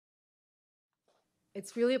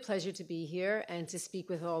It's really a pleasure to be here and to speak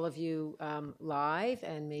with all of you live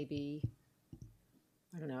and maybe,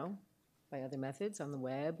 I don't know, by other methods on the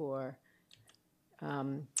web or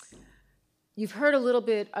um, you've heard a little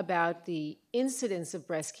bit about the incidence of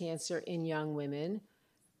breast cancer in young women,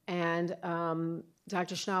 and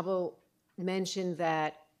Dr. Schnabel mentioned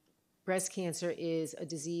that breast cancer is a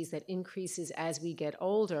disease that increases as we get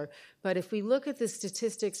older. But if we look at the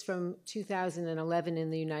statistics from 2011 in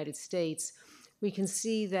the United States, we can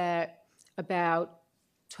see that about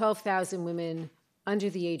 12,000 women under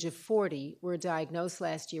the age of 40 were diagnosed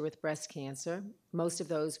last year with breast cancer. Most of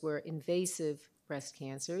those were invasive breast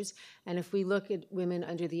cancers. And if we look at women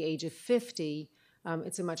under the age of 50,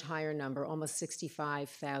 it's a much higher number. Almost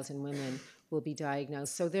 65,000 women will be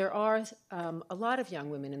diagnosed. So there are a lot of young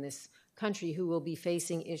women in this country who will be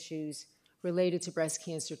facing issues related to breast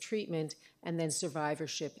cancer treatment and then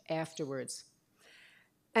survivorship afterwards.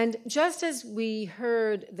 And just as we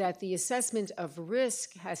heard that the assessment of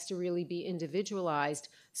risk has to really be individualized,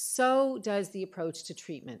 so does the approach to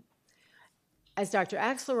treatment. As Dr.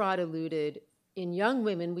 Axelrod alluded, in young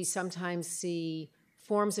women, we sometimes see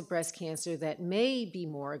forms of breast cancer that may be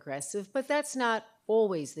more aggressive, but that's not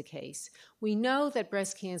always the case. We know that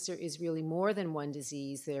breast cancer is really more than one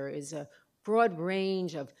disease. There is a broad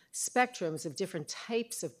range of spectrums of different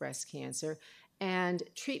types of breast cancer, and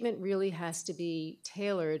treatment really has to be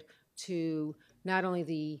tailored to not only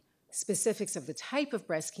the specifics of the type of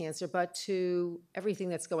breast cancer, but to everything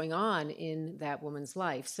that's going on in that woman's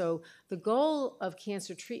life. So the goal of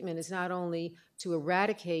cancer treatment is not only to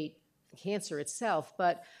eradicate the cancer itself,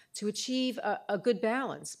 but to achieve a good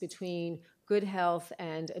balance between good health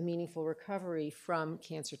and a meaningful recovery from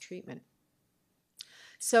cancer treatment.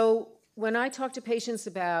 So when I talk to patients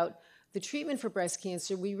about the treatment for breast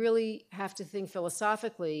cancer, we really have to think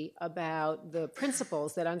philosophically about the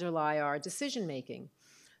principles that underlie our decision-making.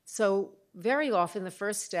 So very often the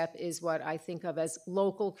first step is what I think of as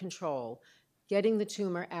local control, getting the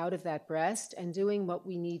tumor out of that breast and doing what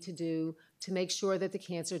we need to do to make sure that the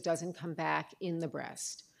cancer doesn't come back in the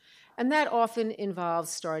breast. And that often involves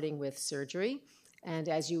starting with surgery. And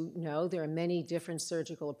as you know, there are many different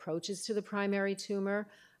surgical approaches to the primary tumor,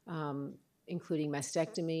 including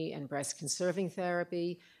mastectomy and breast-conserving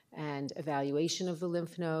therapy and evaluation of the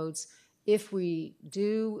lymph nodes. If we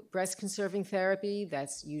do breast-conserving therapy,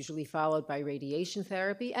 that's usually followed by radiation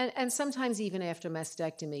therapy, and sometimes even after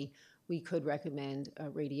mastectomy, we could recommend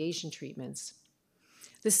radiation treatments.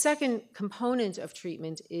 The second component of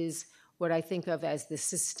treatment is what I think of as the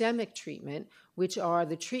systemic treatment, which are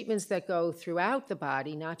the treatments that go throughout the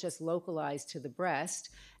body, not just localized to the breast.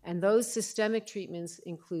 And those systemic treatments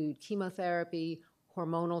include chemotherapy,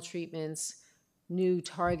 hormonal treatments, new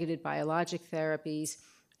targeted biologic therapies,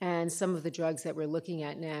 and some of the drugs that we're looking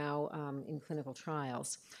at now in clinical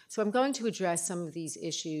trials. So I'm going to address some of these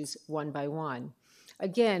issues one by one.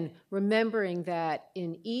 Again, remembering that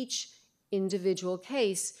in each individual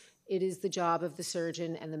case, it is the job of the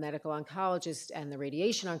surgeon and the medical oncologist and the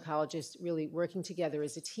radiation oncologist really working together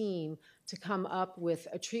as a team to come up with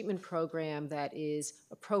a treatment program that is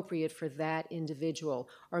appropriate for that individual.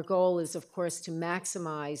 Our goal is, of course, to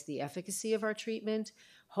maximize the efficacy of our treatment,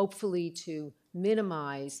 hopefully to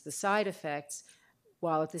minimize the side effects,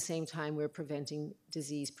 while at the same time we're preventing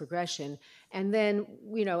disease progression. And then,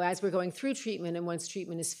 as we're going through treatment and once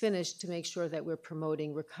treatment is finished, to make sure that we're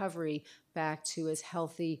promoting recovery back to as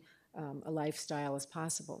healthy a lifestyle as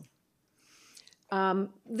possible.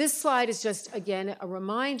 This slide is just, again, a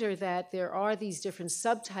reminder that there are these different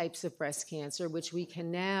subtypes of breast cancer, which we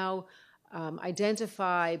can now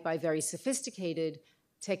identify by very sophisticated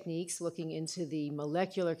techniques looking into the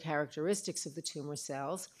molecular characteristics of the tumor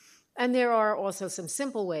cells. And there are also some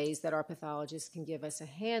simple ways that our pathologists can give us a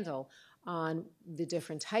handle on the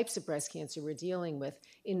different types of breast cancer we're dealing with.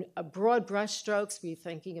 In a broad brush strokes, we're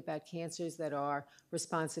thinking about cancers that are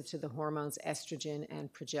responsive to the hormones estrogen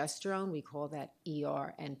and progesterone. We call that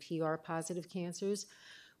ER and PR positive cancers.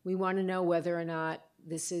 We want to know whether or not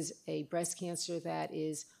this is a breast cancer that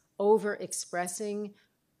is overexpressing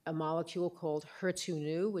a molecule called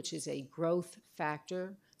HER2/neu, which is a growth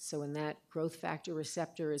factor. So when that growth factor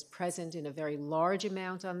receptor is present in a very large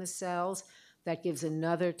amount on the cells, that gives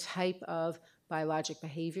another type of biologic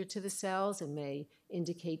behavior to the cells and may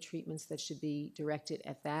indicate treatments that should be directed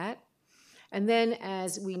at that. And then,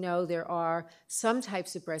 as we know, there are some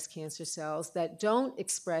types of breast cancer cells that don't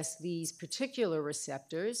express these particular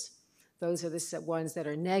receptors. Those are the ones that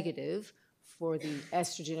are negative for the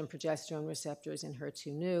estrogen and progesterone receptors in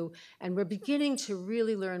HER2/neu. And we're beginning to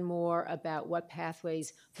really learn more about what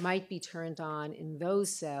pathways might be turned on in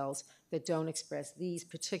those cells that don't express these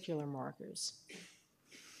particular markers.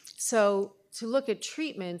 So to look at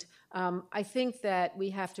treatment, I think that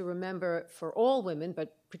we have to remember for all women,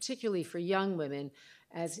 but particularly for young women,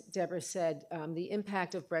 as Deborah said, the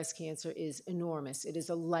impact of breast cancer is enormous. It is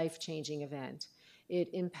a life-changing event. It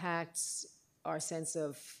impacts our sense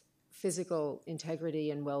of physical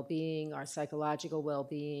integrity and well-being, our psychological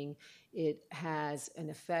well-being. It has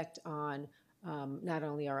an effect on not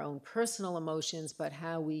only our own personal emotions, but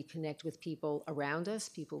how we connect with people around us,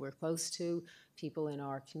 people we're close to, people in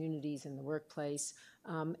our communities, in the workplace,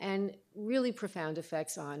 and really profound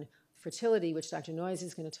effects on fertility, which Dr. Noyes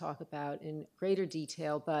is going to talk about in greater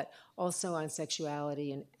detail, but also on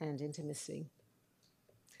sexuality and intimacy.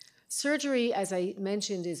 Surgery, as I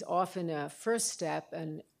mentioned, is often a first step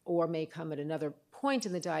or may come at another point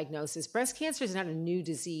in the diagnosis. Breast cancer is not a new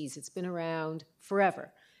disease. It's been around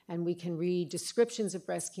forever. And we can read descriptions of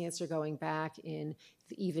breast cancer going back in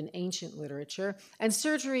even ancient literature. And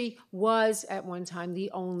surgery was, at one time,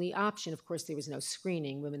 the only option. Of course, there was no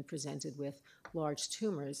screening. Women presented with large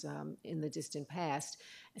tumors in the distant past.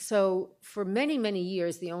 So for many, many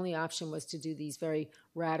years, the only option was to do these very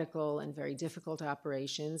radical and very difficult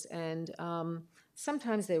operations. And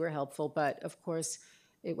sometimes they were helpful, but of course,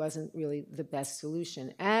 it wasn't really the best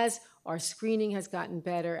solution. As our screening has gotten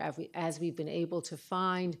better, as we've been able to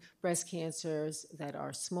find breast cancers that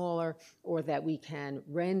are smaller or that we can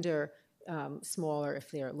render smaller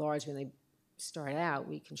if they're large when they start out,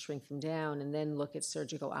 we can shrink them down and then look at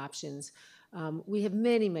surgical options. We have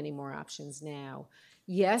many, many more options now.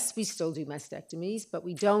 Yes, we still do mastectomies, but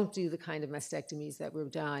we don't do the kind of mastectomies that were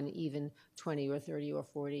done even 20 or 30 or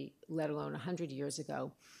 40, let alone 100 years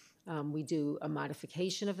ago. We do a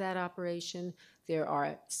modification of that operation. There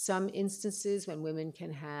are some instances when women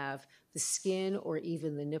can have the skin or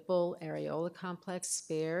even the nipple areola complex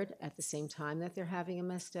spared at the same time that they're having a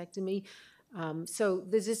mastectomy. So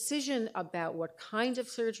the decision about what kind of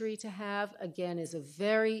surgery to have, again, is a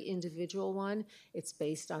very individual one. It's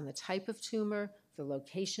based on the type of tumor, the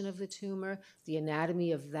location of the tumor, the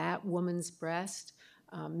anatomy of that woman's breast,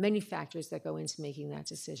 many factors that go into making that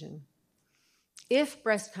decision. If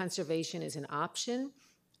breast conservation is an option,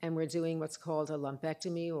 and we're doing what's called a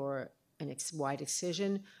lumpectomy or an wide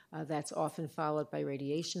excision, that's often followed by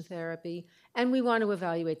radiation therapy, and we want to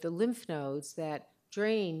evaluate the lymph nodes that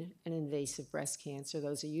drain an invasive breast cancer.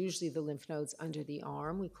 Those are usually the lymph nodes under the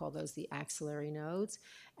arm. We call those the axillary nodes.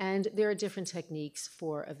 And there are different techniques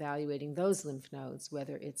for evaluating those lymph nodes,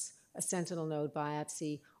 whether it's a sentinel node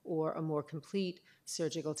biopsy or a more complete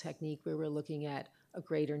surgical technique where we're looking at a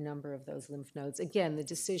greater number of those lymph nodes. Again, the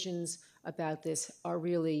decisions about this are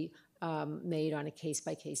really made on a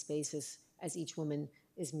case-by-case basis as each woman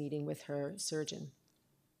is meeting with her surgeon.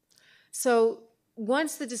 So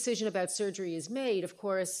once the decision about surgery is made, of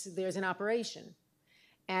course, there's an operation.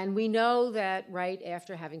 And we know that right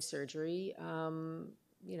after having surgery,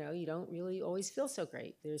 you don't really always feel so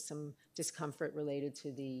great. There's some discomfort related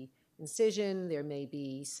to the incision. There may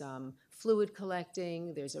be some fluid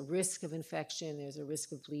collecting. There's a risk of infection. There's a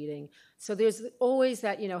risk of bleeding. So there's always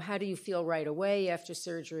that, how do you feel right away after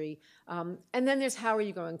surgery? And then there's how are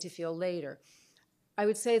you going to feel later? I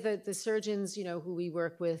would say that the surgeons, who we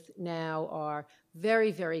work with now are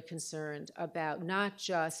very, very concerned about not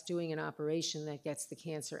just doing an operation that gets the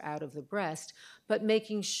cancer out of the breast, but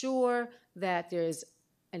making sure that there's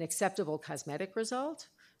an acceptable cosmetic result.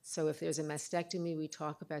 So if there's a mastectomy, we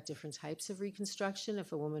talk about different types of reconstruction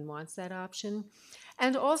if a woman wants that option.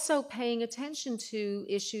 And also paying attention to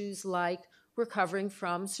issues like recovering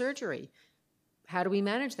from surgery. How do we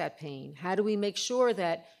manage that pain? How do we make sure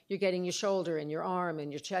that you're getting your shoulder and your arm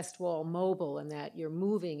and your chest wall mobile and that you're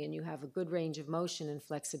moving and you have a good range of motion and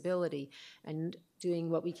flexibility and doing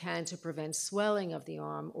what we can to prevent swelling of the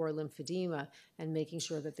arm or lymphedema and making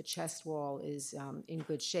sure that the chest wall is in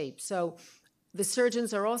good shape. So the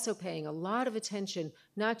surgeons are also paying a lot of attention,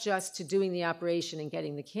 not just to doing the operation and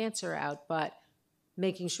getting the cancer out, but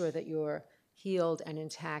making sure that you're healed and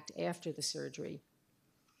intact after the surgery.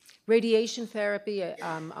 Radiation therapy,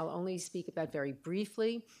 I'll only speak about very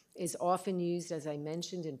briefly, is often used, as I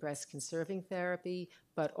mentioned, in breast-conserving therapy,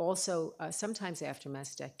 but also sometimes after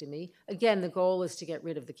mastectomy. Again, the goal is to get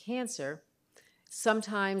rid of the cancer.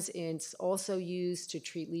 Sometimes it's also used to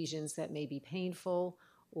treat lesions that may be painful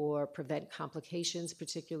or prevent complications,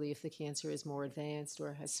 particularly if the cancer is more advanced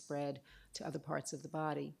or has spread to other parts of the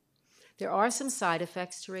body. There are some side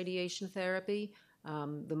effects to radiation therapy.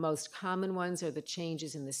 The most common ones are the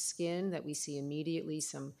changes in the skin that we see immediately,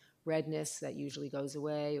 some redness that usually goes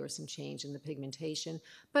away or some change in the pigmentation.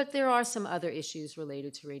 But there are some other issues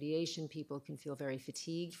related to radiation. People can feel very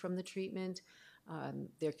fatigued from the treatment.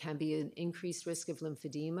 There can be an increased risk of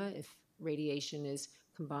lymphedema if radiation is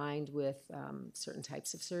combined with certain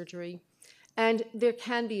types of surgery. And there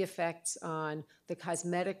can be effects on the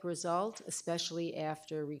cosmetic result, especially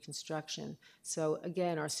after reconstruction. So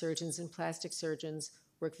again, our surgeons and plastic surgeons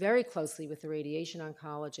work very closely with the radiation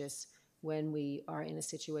oncologists when we are in a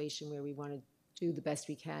situation where we want to do the best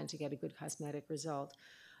we can to get a good cosmetic result.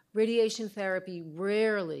 Radiation therapy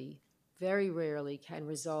rarely, very rarely, can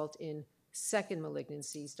result in second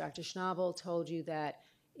malignancies. Dr. Schnabel told you that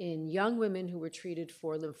in young women who were treated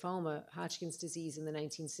for lymphoma, Hodgkin's disease in the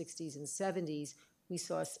 1960s and 70s, we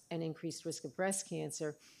saw an increased risk of breast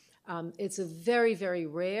cancer. It's a very, very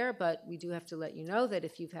rare, but we do have to let you know that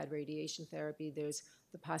if you've had radiation therapy, there's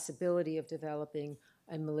the possibility of developing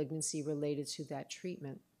a malignancy related to that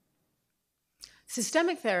treatment.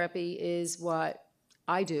 Systemic therapy is what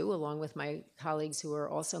I do, along with my colleagues who are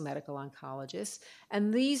also medical oncologists,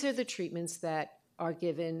 and these are the treatments that are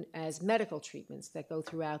given as medical treatments that go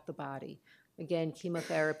throughout the body. Again,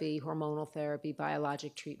 chemotherapy, hormonal therapy,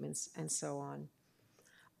 biologic treatments, and so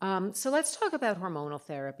on. So let's talk about hormonal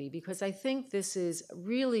therapy, because I think this is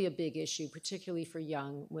really a big issue, particularly for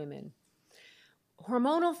young women.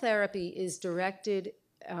 Hormonal therapy is directed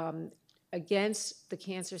against the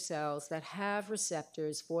cancer cells that have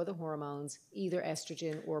receptors for the hormones, either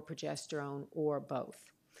estrogen or progesterone or both.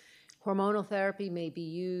 Hormonal therapy may be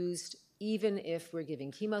used even if we're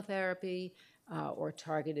giving chemotherapy or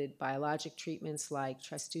targeted biologic treatments like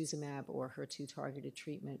trastuzumab or HER2-targeted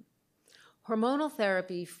treatment. Hormonal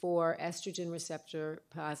therapy for estrogen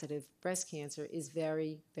receptor-positive breast cancer is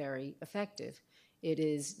very, very effective. It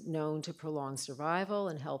is known to prolong survival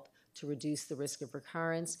and help to reduce the risk of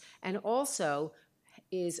recurrence, and also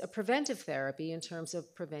is a preventive therapy in terms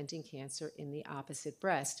of preventing cancer in the opposite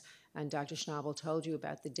breast. And Dr. Schnabel told you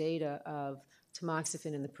about the data of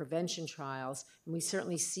tamoxifen in the prevention trials, and we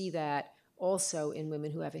certainly see that also in women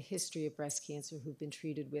who have a history of breast cancer who've been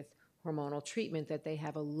treated with hormonal treatment, that they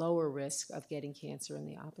have a lower risk of getting cancer in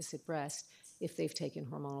the opposite breast if they've taken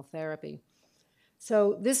hormonal therapy.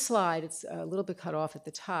 So this slide, it's a little bit cut off at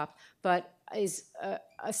the top, but is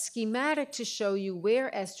a schematic to show you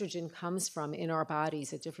where estrogen comes from in our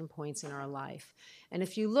bodies at different points in our life. And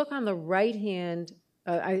if you look on the right hand,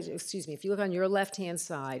 if you look on your left-hand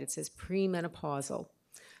side, it says premenopausal.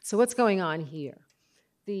 So what's going on here?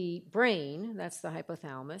 The brain, that's the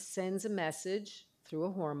hypothalamus, sends a message through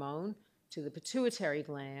a hormone to the pituitary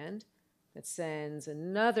gland that sends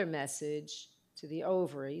another message to the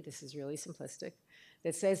ovary. This is really simplistic.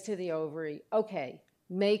 That says to the ovary, okay,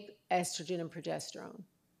 make estrogen and progesterone.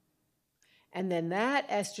 And then that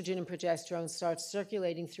estrogen and progesterone starts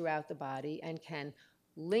circulating throughout the body and can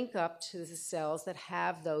link up to the cells that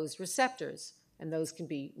have those receptors. And those can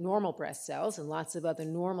be normal breast cells and lots of other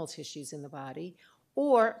normal tissues in the body,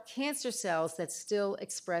 or cancer cells that still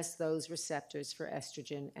express those receptors for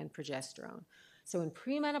estrogen and progesterone. So in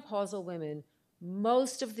premenopausal women,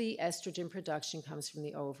 most of the estrogen production comes from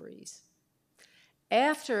the ovaries.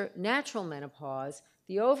 After natural menopause,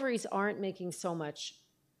 the ovaries aren't making so much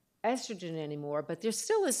estrogen anymore, but there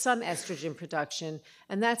still is some estrogen production,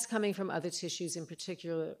 and that's coming from other tissues, in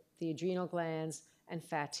particular the adrenal glands and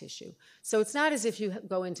fat tissue. So it's not as if you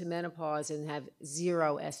go into menopause and have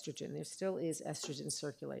zero estrogen. There still is estrogen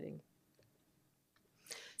circulating.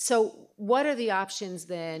 So what are the options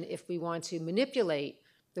then if we want to manipulate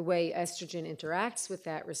the way estrogen interacts with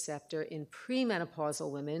that receptor in premenopausal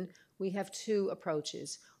women? We have two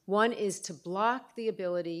approaches. One is to block the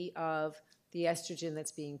ability of the estrogen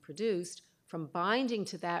that's being produced from binding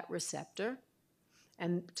to that receptor,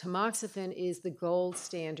 and tamoxifen is the gold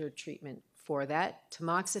standard treatment for that.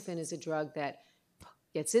 Tamoxifen is a drug that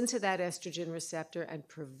gets into that estrogen receptor and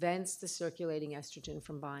prevents the circulating estrogen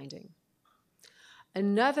from binding.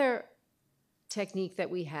 Another technique that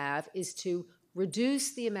we have is to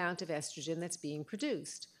reduce the amount of estrogen that's being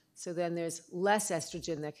produced. So then there's less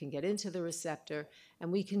estrogen that can get into the receptor,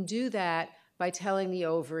 and we can do that by telling the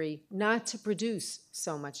ovary not to produce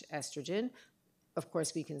so much estrogen. Of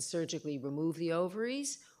course, we can surgically remove the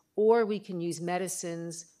ovaries, or we can use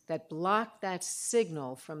medicines that block that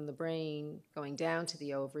signal from the brain going down to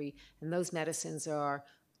the ovary, and those medicines are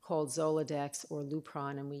called Zoladex or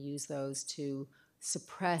Lupron, and we use those to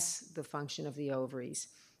suppress the function of the ovaries.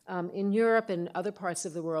 In Europe and other parts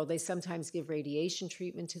of the world, they sometimes give radiation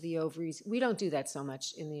treatment to the ovaries. We don't do that so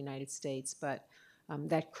much in the United States, but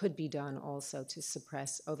that could be done also to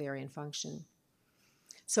suppress ovarian function.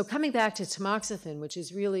 So coming back to tamoxifen, which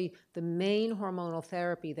is really the main hormonal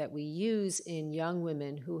therapy that we use in young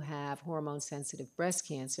women who have hormone-sensitive breast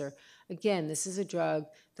cancer, again, this is a drug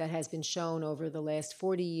that has been shown over the last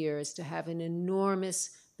 40 years to have an enormous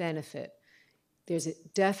benefit. there's a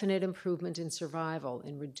definite improvement in survival,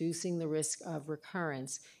 in reducing the risk of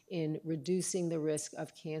recurrence, in reducing the risk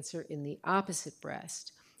of cancer in the opposite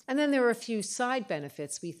breast. And then there are a few side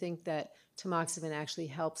benefits. We think that tamoxifen actually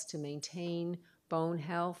helps to maintain bone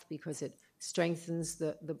health because it strengthens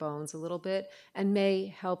the bones a little bit and may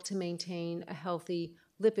help to maintain a healthy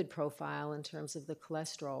lipid profile in terms of the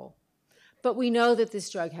cholesterol. But we know that this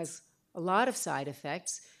drug has a lot of side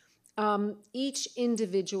effects. Each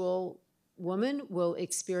individual woman will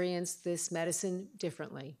experience this medicine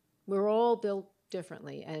differently. We're all built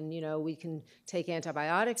differently, and we can take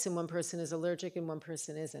antibiotics and one person is allergic and one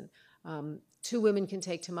person isn't. Two women can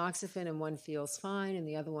take tamoxifen and one feels fine and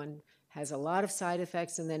the other one has a lot of side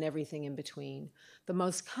effects, and then everything in between. The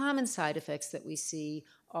most common side effects that we see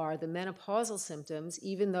are the menopausal symptoms,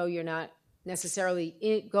 even though you're not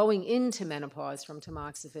necessarily going into menopause from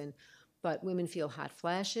tamoxifen, but women feel hot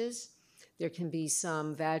flashes. There can be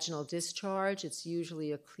some vaginal discharge. It's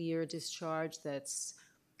usually a clear discharge that's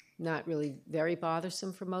not really very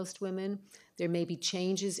bothersome for most women. There may be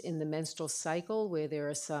changes in the menstrual cycle where there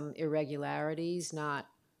are some irregularities, not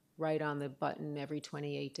right on the button every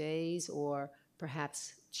 28 days, or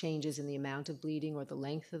perhaps changes in the amount of bleeding or the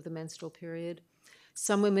length of the menstrual period.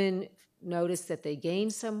 Some women notice that they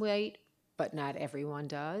gain some weight, but not everyone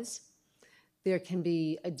does. There can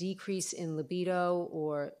be a decrease in libido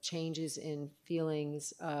or changes in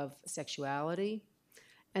feelings of sexuality.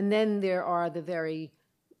 And then there are the very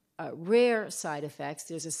rare side effects.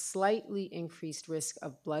 There's a slightly increased risk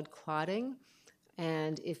of blood clotting.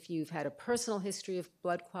 And if you've had a personal history of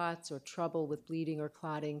blood clots or trouble with bleeding or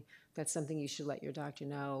clotting, that's something you should let your doctor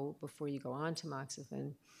know before you go on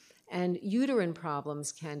tamoxifen. And uterine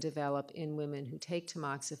problems can develop in women who take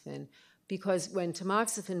tamoxifen because when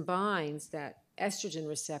tamoxifen binds that estrogen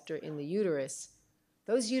receptor in the uterus,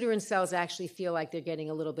 those uterine cells actually feel like they're getting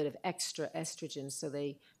a little bit of extra estrogen, so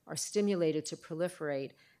they are stimulated to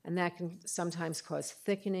proliferate, and that can sometimes cause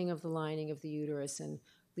thickening of the lining of the uterus and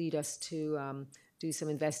lead us to do some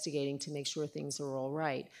investigating to make sure things are all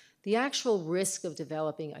right. The actual risk of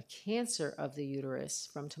developing a cancer of the uterus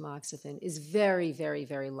from tamoxifen is very, very,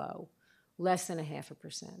 very low, less than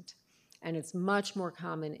 0.5%. And it's much more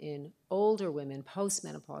common in older women,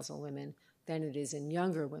 postmenopausal women, than it is in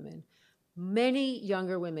younger women. Many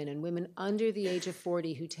younger women and women under the age of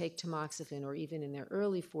 40 who take tamoxifen, or even in their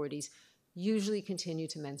early 40s, usually continue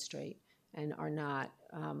to menstruate and are not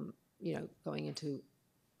going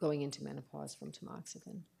into menopause from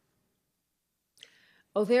tamoxifen.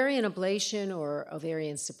 Ovarian ablation or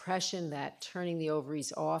ovarian suppression, that turning the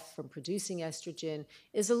ovaries off from producing estrogen,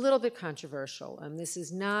 is a little bit controversial. This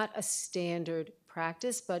is not a standard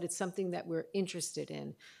practice, but it's something that we're interested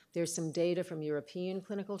in. There's some data from European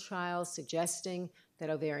clinical trials suggesting that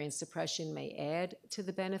ovarian suppression may add to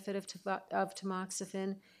the benefit of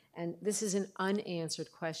tamoxifen, and this is an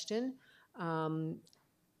unanswered question.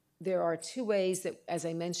 There are two ways that, as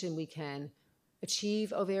I mentioned, we can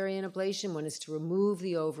achieve ovarian ablation. One is to remove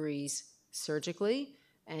the ovaries surgically,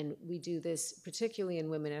 and we do this particularly in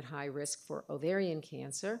women at high risk for ovarian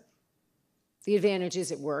cancer. The advantage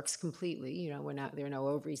is it works completely. There are no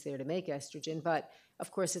ovaries there to make estrogen, but of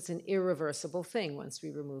course it's an irreversible thing once we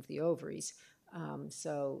remove the ovaries.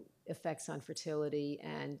 So effects on fertility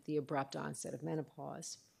and the abrupt onset of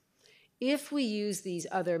menopause. If we use these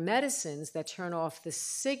other medicines that turn off the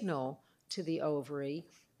signal to the ovary,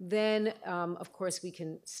 then, of course, we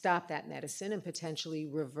can stop that medicine and potentially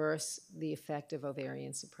reverse the effect of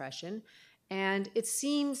ovarian suppression. And it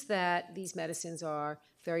seems that these medicines are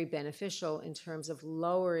very beneficial in terms of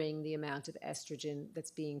lowering the amount of estrogen that's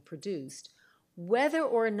being produced. Whether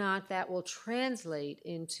or not that will translate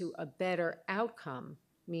into a better outcome,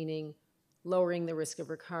 meaning lowering the risk of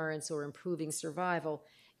recurrence or improving survival,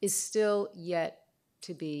 is still yet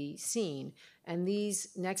to be seen. And these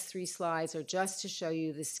next 3 slides are just to show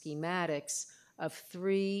you the schematics of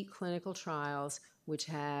 3 clinical trials which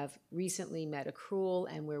have recently met accrual,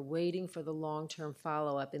 and we're waiting for the long-term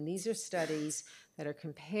follow-up. And these are studies that are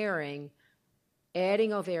comparing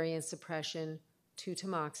adding ovarian suppression to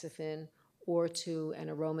tamoxifen or to an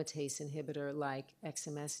aromatase inhibitor like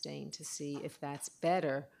exemestane to see if that's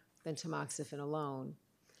better than tamoxifen alone.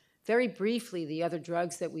 Very briefly, the other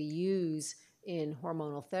drugs that we use in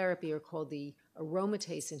hormonal therapy are called the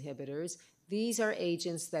aromatase inhibitors. These are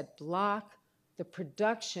agents that block the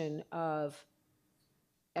production of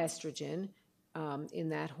estrogen in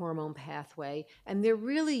that hormone pathway, and they're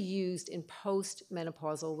really used in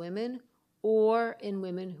postmenopausal women or in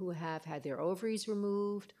women who have had their ovaries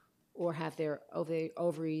removed or have their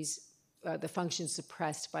ovaries, the function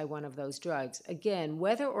suppressed by one of those drugs. Again,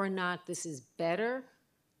 whether or not this is better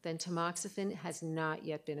then tamoxifen has not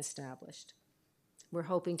yet been established. We're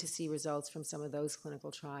hoping to see results from some of those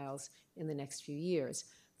clinical trials in the next few years.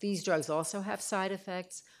 These drugs also have side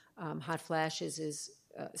effects. Hot flashes is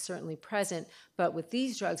certainly present, but with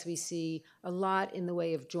these drugs we see a lot in the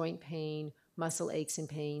way of joint pain, muscle aches and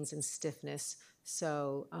pains, and stiffness.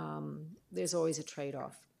 So there's always a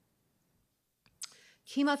trade-off.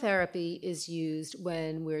 Chemotherapy is used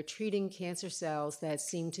when we're treating cancer cells that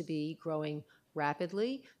seem to be growing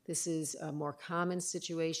rapidly. This is a more common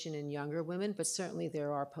situation in younger women, but certainly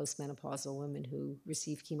there are postmenopausal women who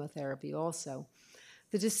receive chemotherapy also.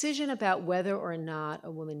 The decision about whether or not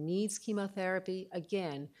a woman needs chemotherapy,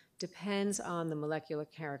 again, depends on the molecular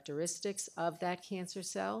characteristics of that cancer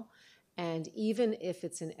cell. And even if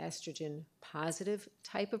it's an estrogen-positive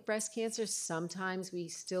type of breast cancer, sometimes we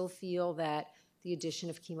still feel that the addition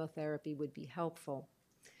of chemotherapy would be helpful.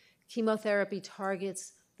 Chemotherapy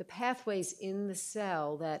targets the pathways in the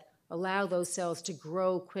cell that allow those cells to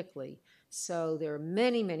grow quickly. So there are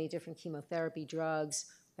many, many different chemotherapy drugs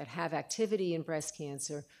that have activity in breast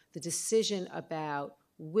cancer. The decision about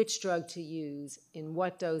which drug to use, in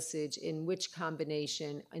what dosage, in which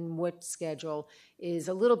combination, in what schedule is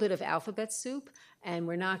a little bit of alphabet soup, and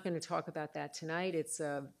we're not going to talk about that tonight. It's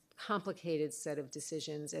a complicated set of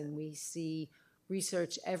decisions, and we see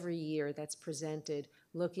research every year that's presented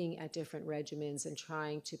looking at different regimens and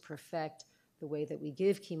trying to perfect the way that we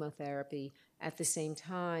give chemotherapy at the same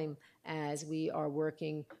time as we are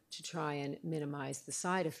working to try and minimize the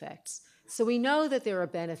side effects. So we know that there are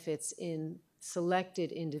benefits in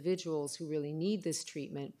selected individuals who really need this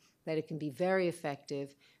treatment, that it can be very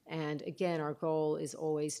effective. And again, our goal is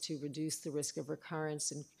always to reduce the risk of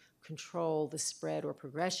recurrence and control the spread or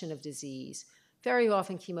progression of disease. Very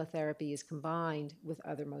often chemotherapy is combined with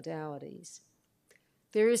other modalities.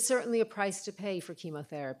 There is certainly a price to pay for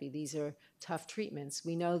chemotherapy. These are tough treatments.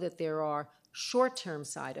 We know that there are short-term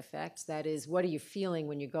side effects. That is, what are you feeling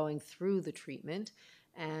when you're going through the treatment?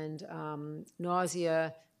 And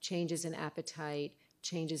nausea, changes in appetite,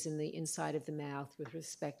 changes in the inside of the mouth with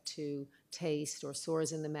respect to taste, or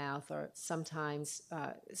sores in the mouth are sometimes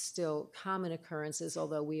still common occurrences,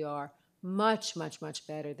 although we are much, much, much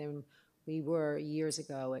better than we were years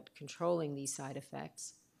ago at controlling these side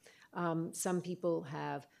effects. Some people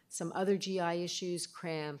have some other GI issues,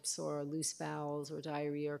 cramps or loose bowels or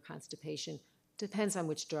diarrhea or constipation. Depends on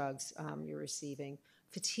which drugs you're receiving.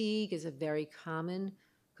 Fatigue is a very common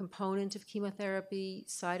component of chemotherapy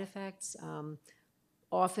side effects,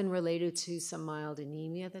 often related to some mild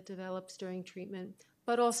anemia that develops during treatment,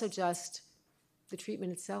 but also just the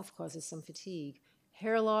treatment itself causes some fatigue.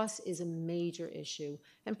 Hair loss is a major issue,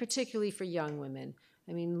 and particularly for young women.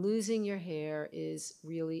 I mean, losing your hair is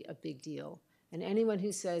really a big deal. And anyone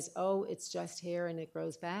who says, oh, it's just hair and it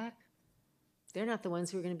grows back, they're not the ones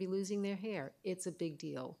who are going to be losing their hair. It's a big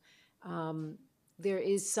deal. There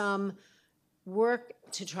is some work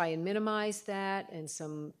to try and minimize that, and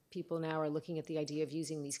some people now are looking at the idea of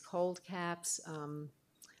using these cold caps.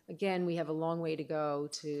 Again, we have a long way to go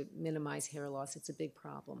to minimize hair loss. It's a big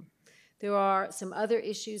problem. There are some other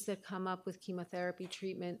issues that come up with chemotherapy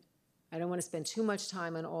treatment. I don't want to spend too much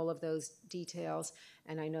time on all of those details,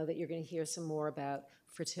 and I know that you're going to hear some more about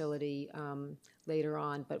fertility later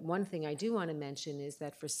on. But one thing I do want to mention is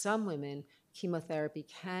that for some women, chemotherapy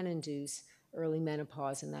can induce early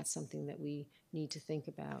menopause, and that's something that we need to think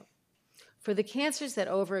about. For the cancers that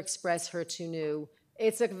overexpress HER2/neu,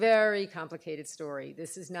 it's a very complicated story.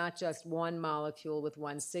 This is not just one molecule with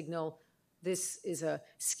one signal. This is a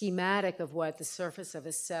schematic of what the surface of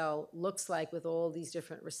a cell looks like with all these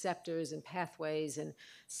different receptors and pathways and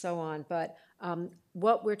so on. But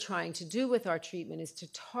what we're trying to do with our treatment is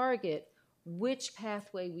to target which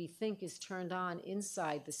pathway we think is turned on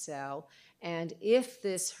inside the cell. And if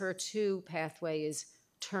this HER2 pathway is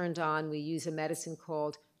turned on, we use a medicine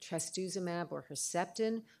called trastuzumab or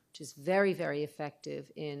Herceptin, which is very, very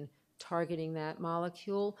effective in targeting that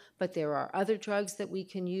molecule. But there are other drugs that we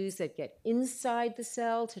can use that get inside the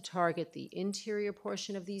cell to target the interior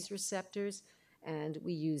portion of these receptors. And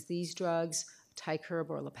we use these drugs. Tykerb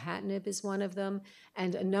or lapatinib is one of them,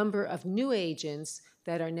 and a number of new agents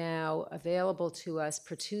that are now available to us.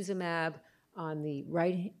 Pertuzumab on the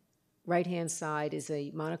right-hand side is a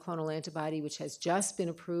monoclonal antibody which has just been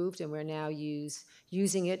approved, and we're now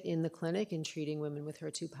using it in the clinic in treating women with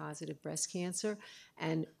HER2-positive breast cancer.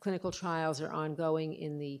 And clinical trials are ongoing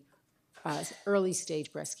in the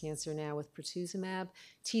early-stage breast cancer now with pertuzumab.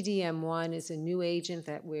 TDM1 is a new agent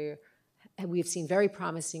that we've seen very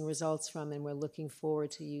promising results from, and we're looking forward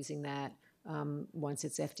to using that once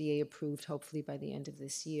it's FDA approved, hopefully by the end of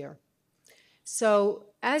this year. So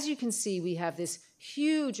as you can see, we have this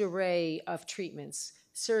huge array of treatments,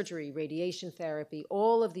 surgery, radiation therapy,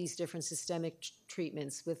 all of these different systemic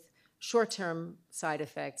treatments with short-term side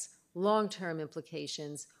effects, long-term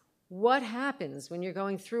implications. What happens when you're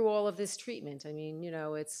going through all of this treatment? I mean,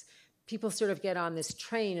 it's people sort of get on this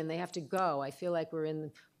train and they have to go. I feel like we're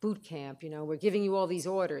in boot camp, we're giving you all these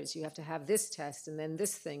orders. You have to have this test and then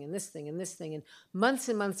this thing and this thing and this thing. And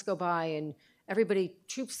months go by and everybody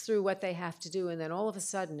troops through what they have to do. And then all of a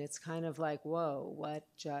sudden it's kind of like, whoa, what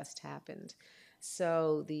just happened?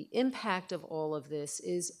 So the impact of all of this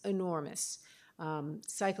is enormous.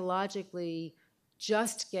 Psychologically,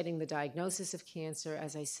 just getting the diagnosis of cancer,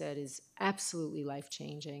 as I said, is absolutely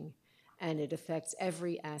life-changing, and it affects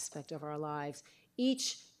every aspect of our lives.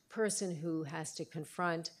 Each person who has to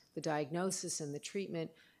confront the diagnosis and the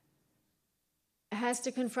treatment has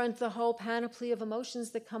to confront the whole panoply of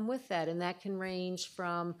emotions that come with that, and that can range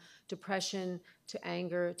from depression to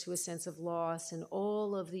anger to a sense of loss and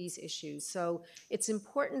all of these issues. So it's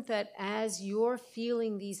important that as you're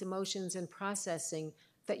feeling these emotions and processing,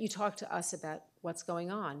 that you talk to us about what's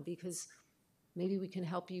going on, because maybe we can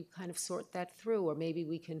help you kind of sort that through, or maybe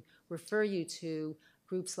we can refer you to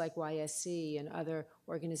groups like YSC and other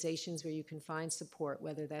organizations where you can find support,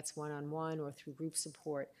 whether that's one-on-one or through group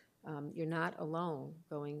support. You're not alone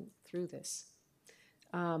going through this.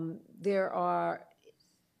 There are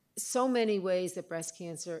so many ways that breast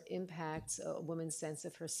cancer impacts a woman's sense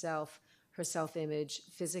of herself, her self-image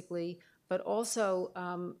physically, but also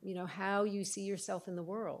how you see yourself in the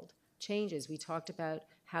world changes. We talked about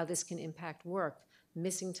how this can impact work,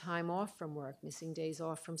 missing time off from work, missing days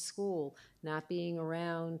off from school, not being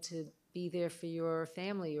around to be there for your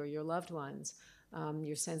family or your loved ones.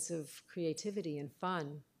 Your sense of creativity and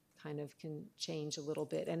fun kind of can change a little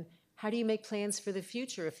bit. And how do you make plans for the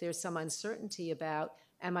future if there's some uncertainty about,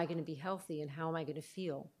 am I going to be healthy and how am I going to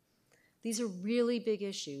feel? These are really big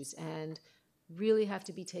issues and really have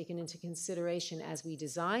to be taken into consideration as we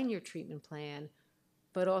design your treatment plan,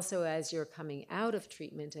 but also as you're coming out of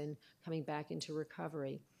treatment and coming back into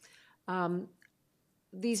recovery.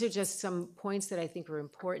 These are just some points that I think are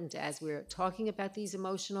important as we're talking about these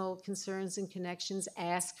emotional concerns and connections.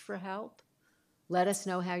 Ask for help. Let us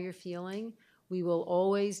know how you're feeling. We will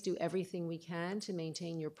always do everything we can to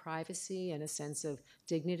maintain your privacy and a sense of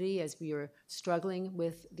dignity as we are struggling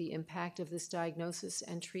with the impact of this diagnosis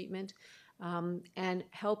and treatment, and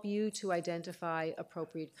help you to identify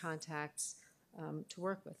appropriate contacts to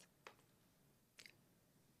work with.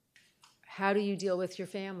 How do you deal with your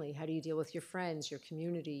family? How do you deal with your friends, your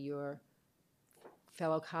community, your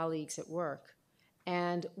fellow colleagues at work?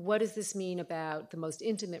 And what does this mean about the most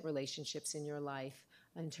intimate relationships in your life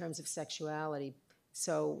in terms of sexuality?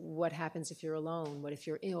 So what happens if you're alone? What if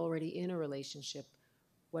you're already in a relationship?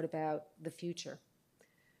 What about the future?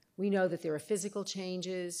 We know that there are physical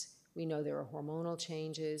changes. We know there are hormonal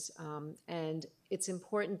changes. And it's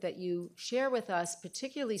important that you share with us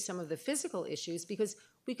particularly some of the physical issues, because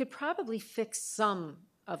we could probably fix some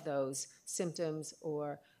of those symptoms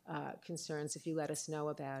or concerns if you let us know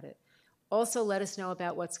about it. Also, let us know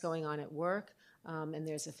about what's going on at work. And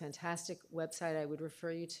there's a fantastic website I would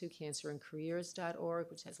refer you to, cancerandcareers.org,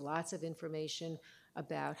 which has lots of information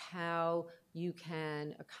about how you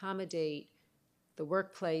can accommodate the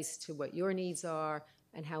workplace to what your needs are,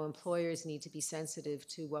 and how employers need to be sensitive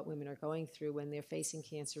to what women are going through when they're facing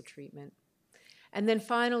cancer treatment. And then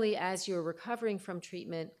finally, as you're recovering from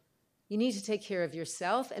treatment, you need to take care of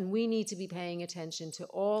yourself, and we need to be paying attention to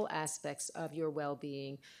all aspects of your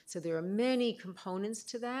well-being. So there are many components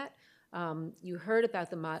to that. You heard about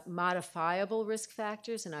the modifiable risk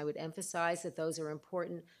factors, and I would emphasize that those are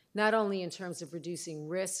important not only in terms of reducing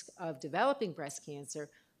risk of developing breast cancer,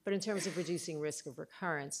 but in terms of reducing risk of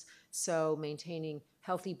recurrence. So maintaining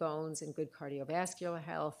healthy bones and good cardiovascular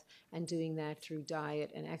health, and doing that through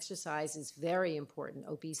diet and exercise is very important.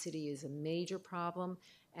 Obesity is a major problem,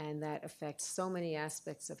 and that affects so many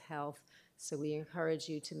aspects of health. So we encourage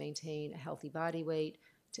you to maintain a healthy body weight,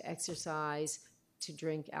 to exercise, to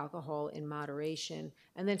drink alcohol in moderation,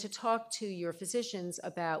 and then to talk to your physicians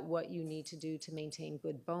about what you need to do to maintain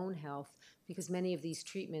good bone health, because many of these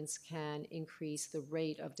treatments can increase the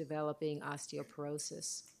rate of developing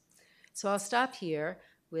osteoporosis. So I'll stop here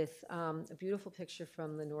with a beautiful picture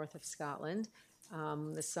from the north of Scotland,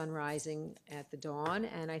 the sun rising at the dawn,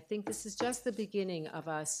 and I think this is just the beginning of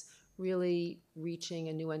us really reaching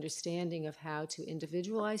a new understanding of how to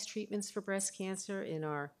individualize treatments for breast cancer in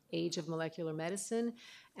our age of molecular medicine,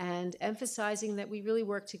 and emphasizing that we really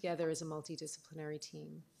work together as a multidisciplinary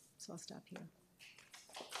team. So I'll stop here.